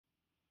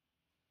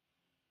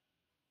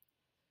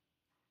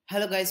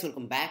Hello guys,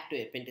 welcome back to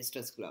a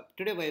Pentesters Club.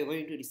 Today we are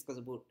going to discuss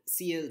about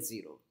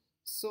CL0.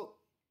 So,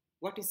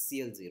 what is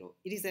CL0?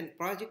 It is a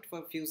project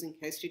for fusing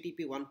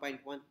HTTP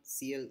 1.1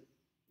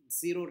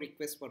 CL0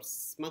 requests for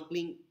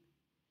smuggling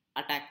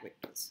attack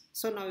vectors.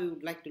 So now we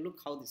would like to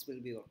look how this will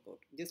be worked out.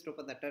 Just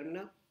open the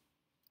terminal,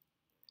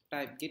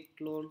 type git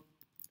clone,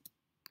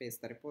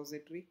 paste the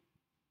repository.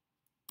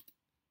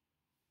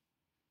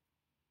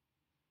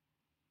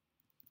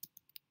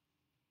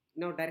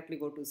 Now directly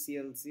go to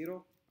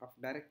CL0 of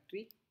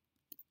directory.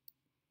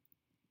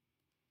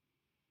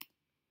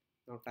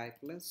 Now type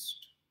list.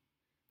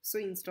 So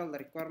install the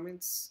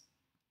requirements.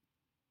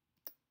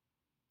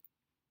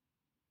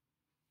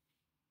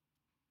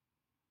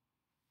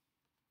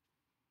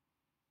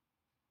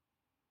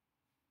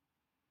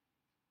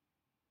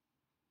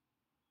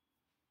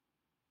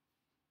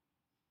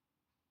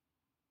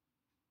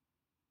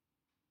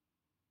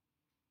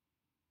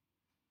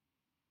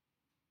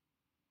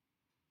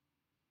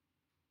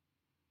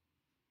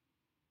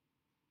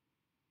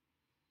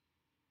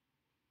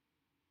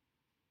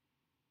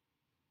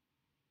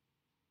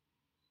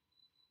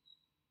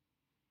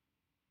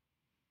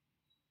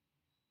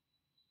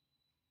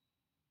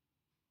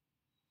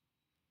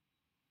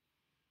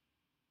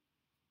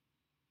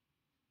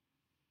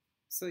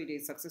 So it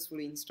is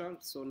successfully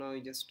installed. So now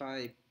you just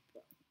type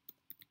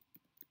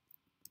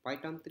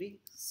python 3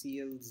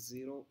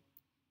 cl0.python.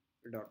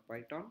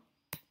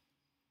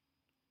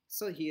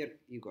 So here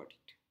you got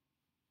it.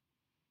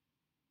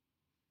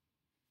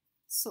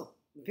 So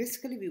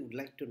basically we would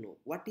like to know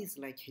what is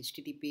like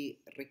HTTP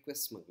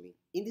request smuggling.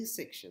 In these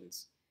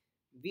sections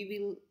we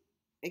will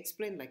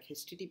explain like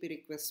HTTP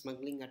request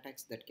smuggling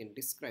attacks that can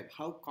describe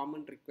how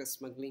common request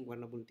smuggling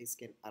vulnerabilities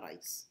can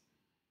arise.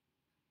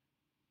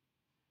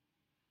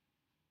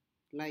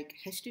 Like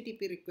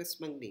HTTP request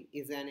smuggling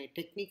is a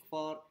technique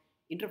for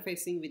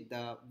interfacing with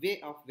the way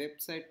of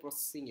website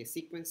processing a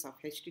sequence of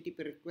HTTP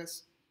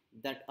requests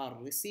that are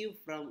received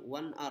from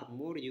one or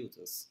more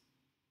users.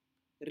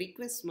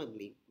 Request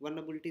smuggling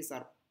vulnerabilities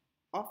are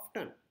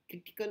often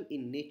critical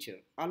in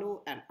nature,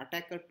 allow an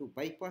attacker to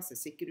bypass a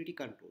security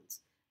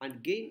controls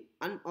and gain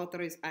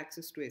unauthorized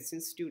access to a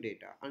sensitive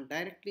data and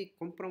directly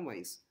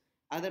compromise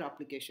other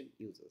application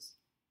users.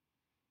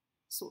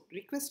 So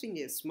requesting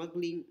a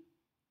smuggling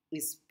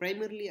is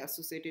primarily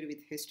associated with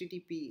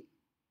HTTP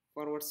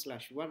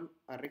 /1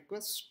 a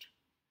request.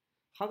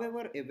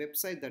 However, a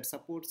website that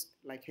supports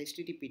like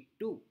HTTP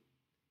 2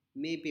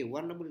 may be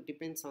vulnerable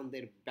depends on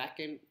their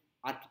backend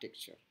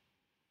architecture.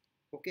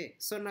 Okay,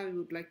 so now we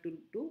would like to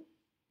do,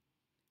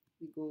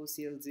 we go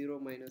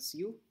cl0 minus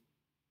u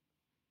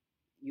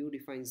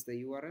defines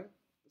the URL,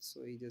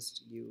 so you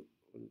just give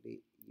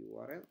only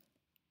URL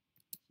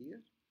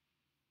here,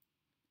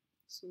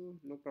 so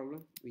no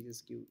problem, we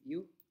just give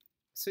u.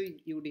 So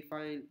you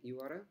define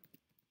URL,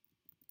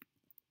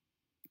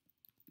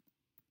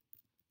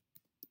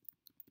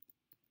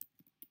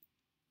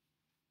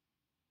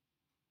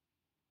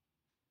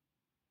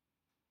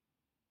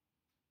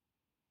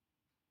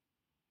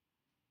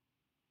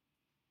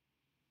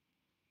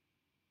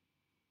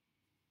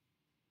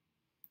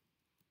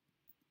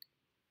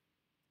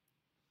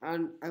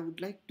 and I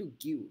would like to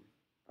give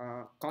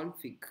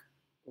config.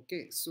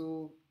 Okay,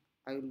 so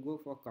I will go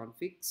for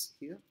configs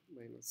here,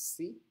 minus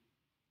c,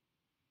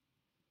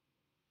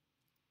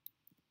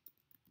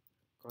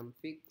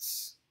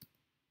 configs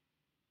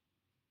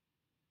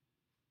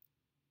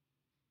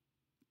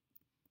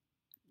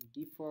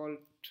default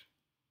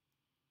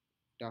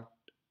dot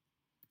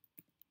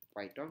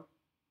python.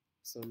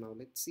 So now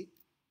let's see.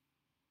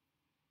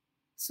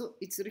 So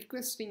it's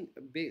requesting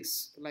a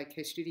base like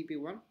HTTP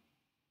 1,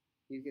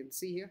 you can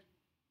see here.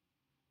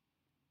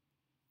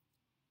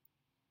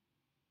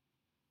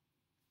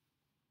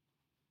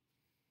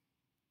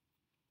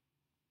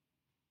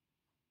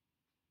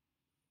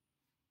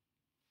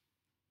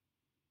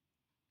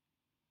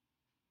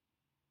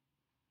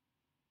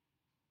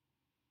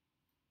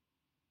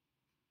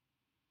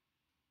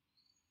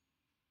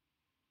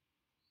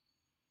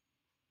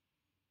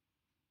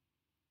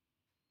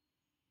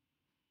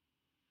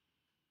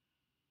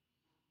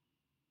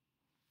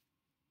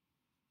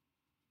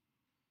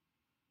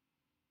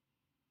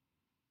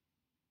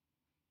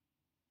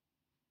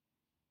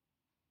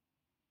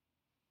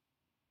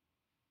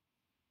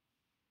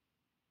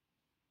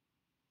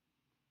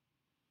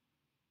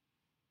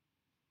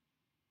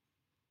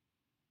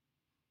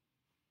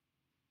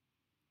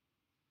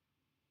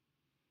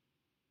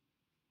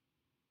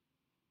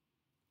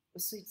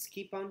 So it's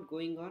keep on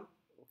going on.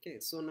 Okay,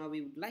 so now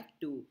we would like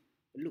to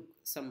look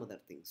some other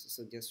things.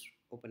 So just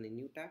open a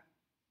new tab,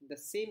 the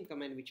same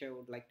command which I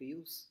would like to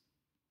use.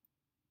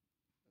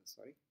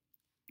 Sorry,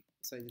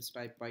 so I just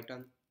type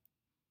python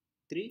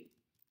 3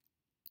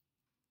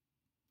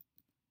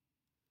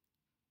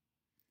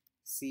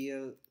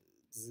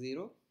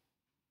 cl0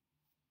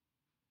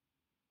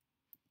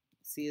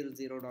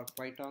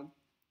 cl0.python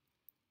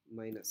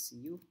minus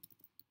u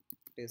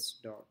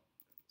test dot,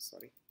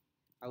 sorry,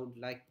 I would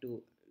like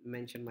to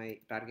mention my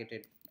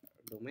targeted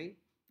domain,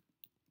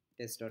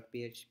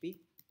 test.php,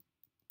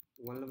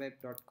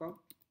 vulnerweb.com.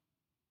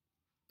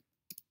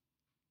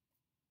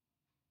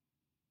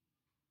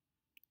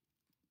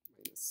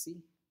 see.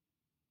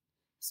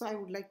 So I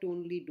would like to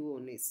only do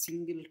on a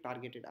single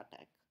targeted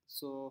attack.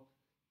 So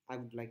I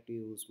would like to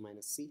use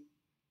 -c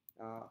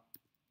uh,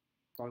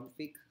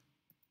 config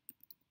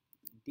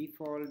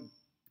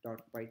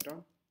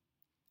default.python,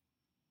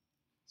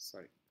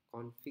 sorry,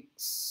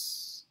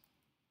 configs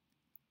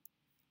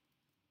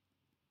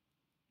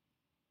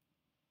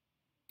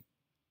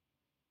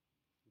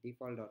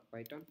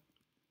default.python.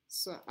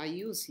 So I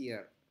use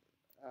here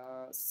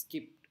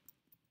skip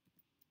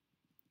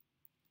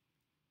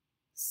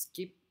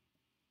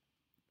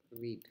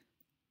read.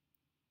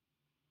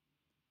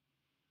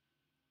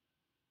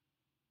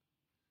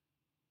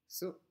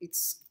 So it's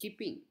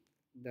skipping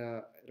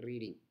the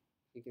reading.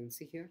 You can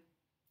see here.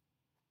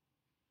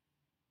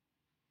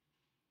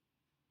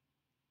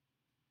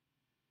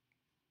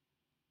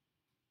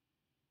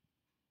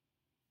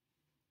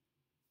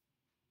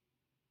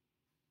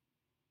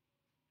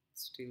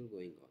 Still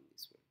going on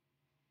this one.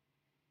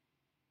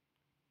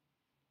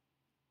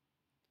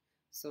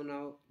 So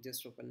now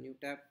just open new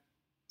tab.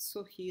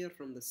 So here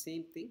from the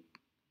same thing,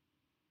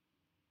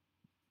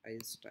 I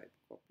just type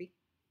copy.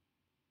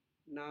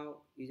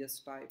 Now you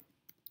just type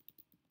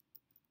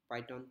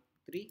python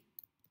 3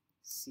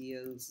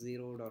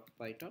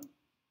 cl0.python.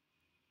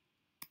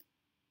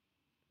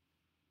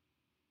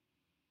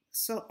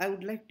 So I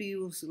would like to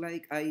use,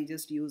 like, I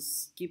just use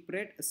skip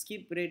read.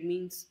 Skip read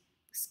means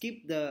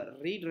skip the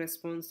read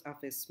response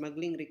of a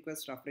smuggling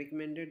request of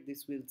recommended.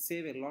 This will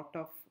save a lot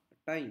of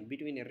time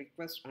between a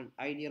request and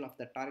ideal of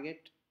the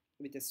target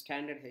with a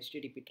standard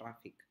HTTP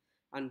traffic.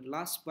 And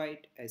last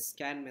byte a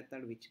scan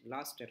method which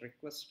lasts a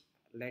request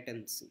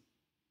latency.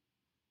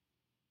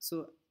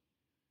 So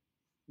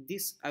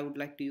this I would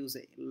like to use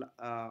a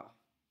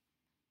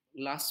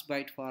last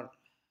byte for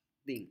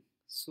thing.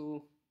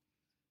 So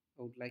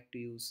I would like to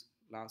use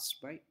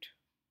last byte.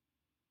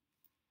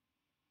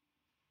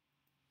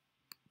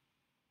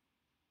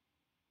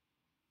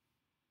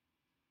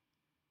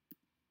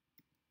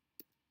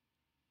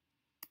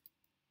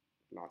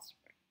 Last byte.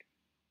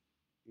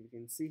 You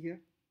can see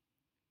here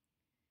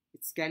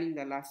it's scanning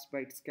the last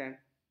byte scan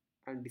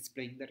and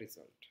displaying the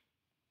result.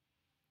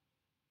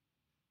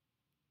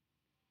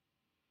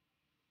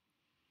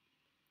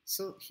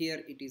 So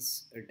here it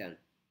is done.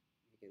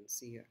 You can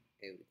see here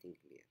everything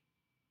clear.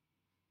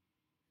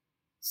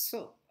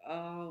 So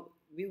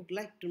we would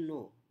like to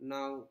know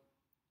now,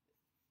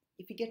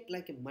 if you get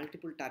like a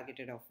multiple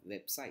targeted of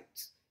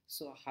websites,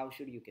 so how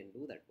should you can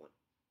do that one?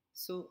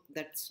 So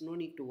that's no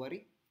need to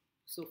worry.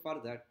 So for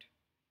that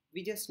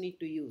we just need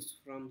to use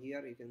from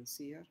here, you can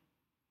see here.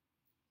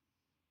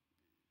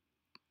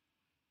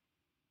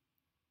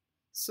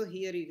 So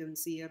here you can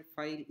see here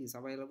file is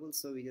available.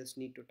 So we just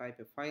need to type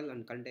a file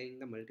and containing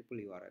the multiple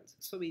URLs.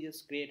 So we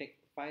just create a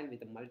file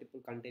with a multiple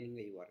containing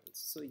the URLs.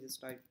 So you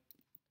just type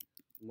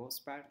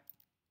mousepad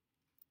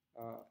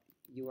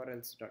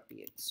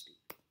urls.txt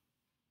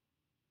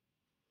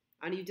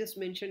and you just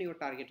mention your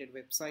targeted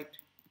website,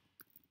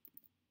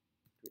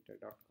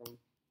 twitter.com,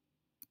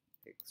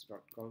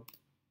 x.com,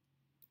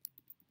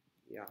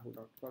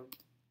 yahoo.com,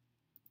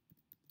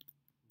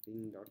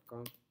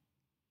 bing.com,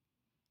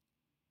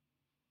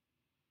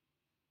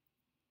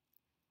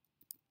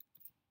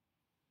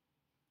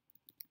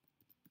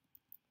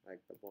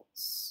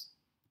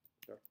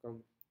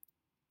 likethebox.com,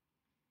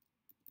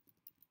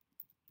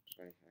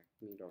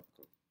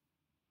 tryhackme.com.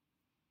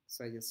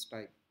 So I just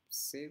type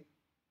save,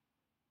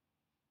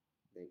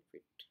 then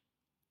quit.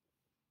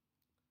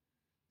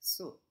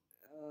 So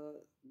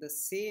the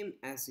same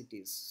as it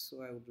is.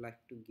 So I would like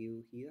to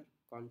give here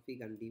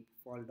config and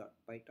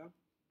default.python.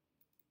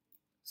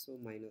 So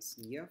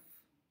 -f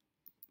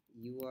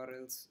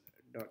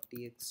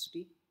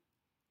urls.txt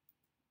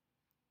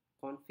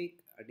config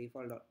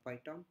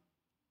default.python.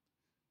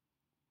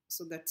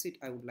 So that's it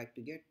I would like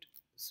to get.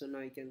 So now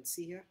you can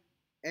see here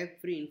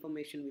every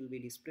information will be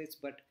displayed,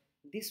 but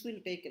this will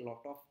take a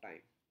lot of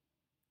time.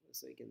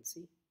 So you can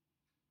see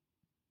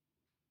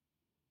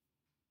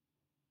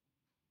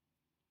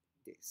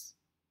this.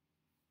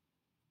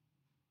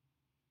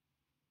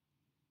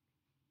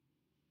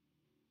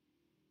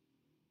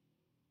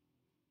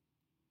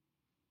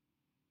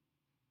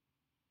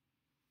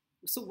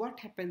 So what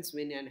happens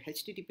when an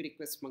HTTP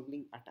request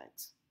smuggling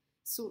attacks?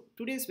 So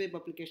today's web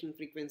application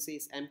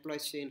frequencies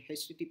employs chain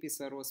HTTP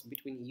servers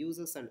between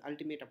users and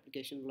ultimate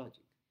application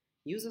logic.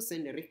 Users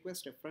send a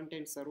request to a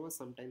front-end server,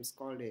 sometimes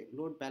called a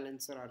load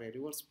balancer or a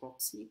reverse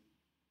proxy,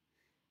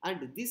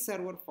 and this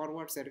server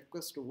forwards a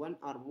request to one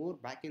or more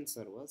backend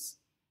servers.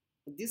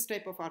 This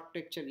type of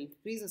architecture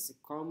increases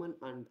common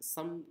and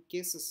some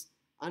cases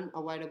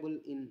unavoidable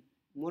in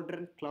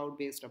modern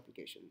cloud-based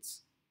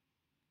applications.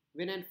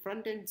 When a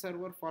front-end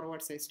server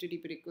forwards a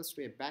HTTP request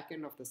to a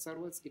backend of the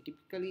servers, it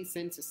typically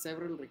sends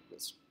several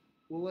requests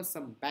over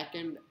some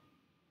backend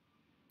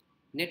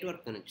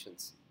network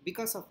connections.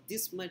 Because of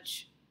this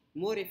much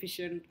more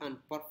efficient and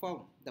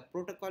perform, the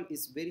protocol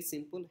is very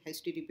simple.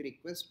 HTTP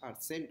requests are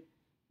sent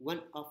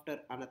one after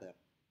another,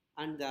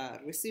 and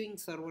the receiving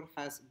server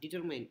has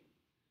determined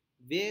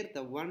where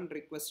the one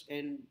request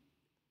ends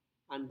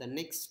and the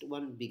next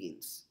one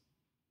begins.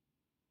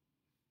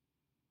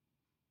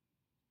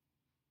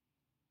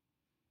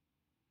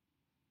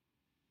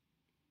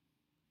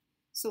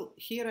 So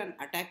here an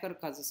attacker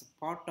causes a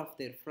part of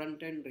their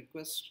front-end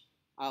request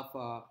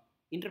of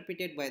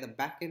interpreted by the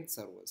backend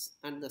servers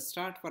and the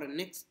start for a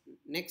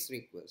next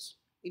request.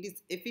 It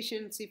is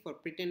efficiency for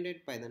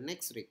pretended by the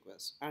next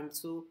request, and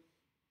so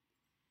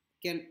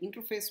can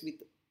interface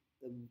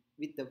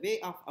with the way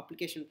of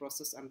application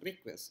process and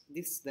request.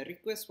 This is the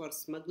request for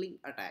smuggling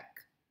attack,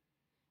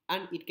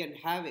 and it can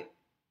have a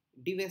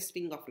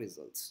devastating of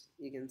results.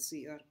 You can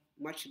see here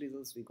much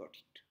results we got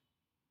it.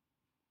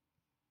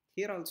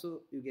 Here also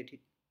you get it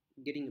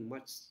getting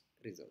much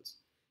results.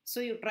 So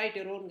you try it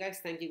your own, guys.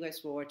 Thank you guys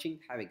for watching.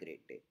 Have a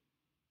great day.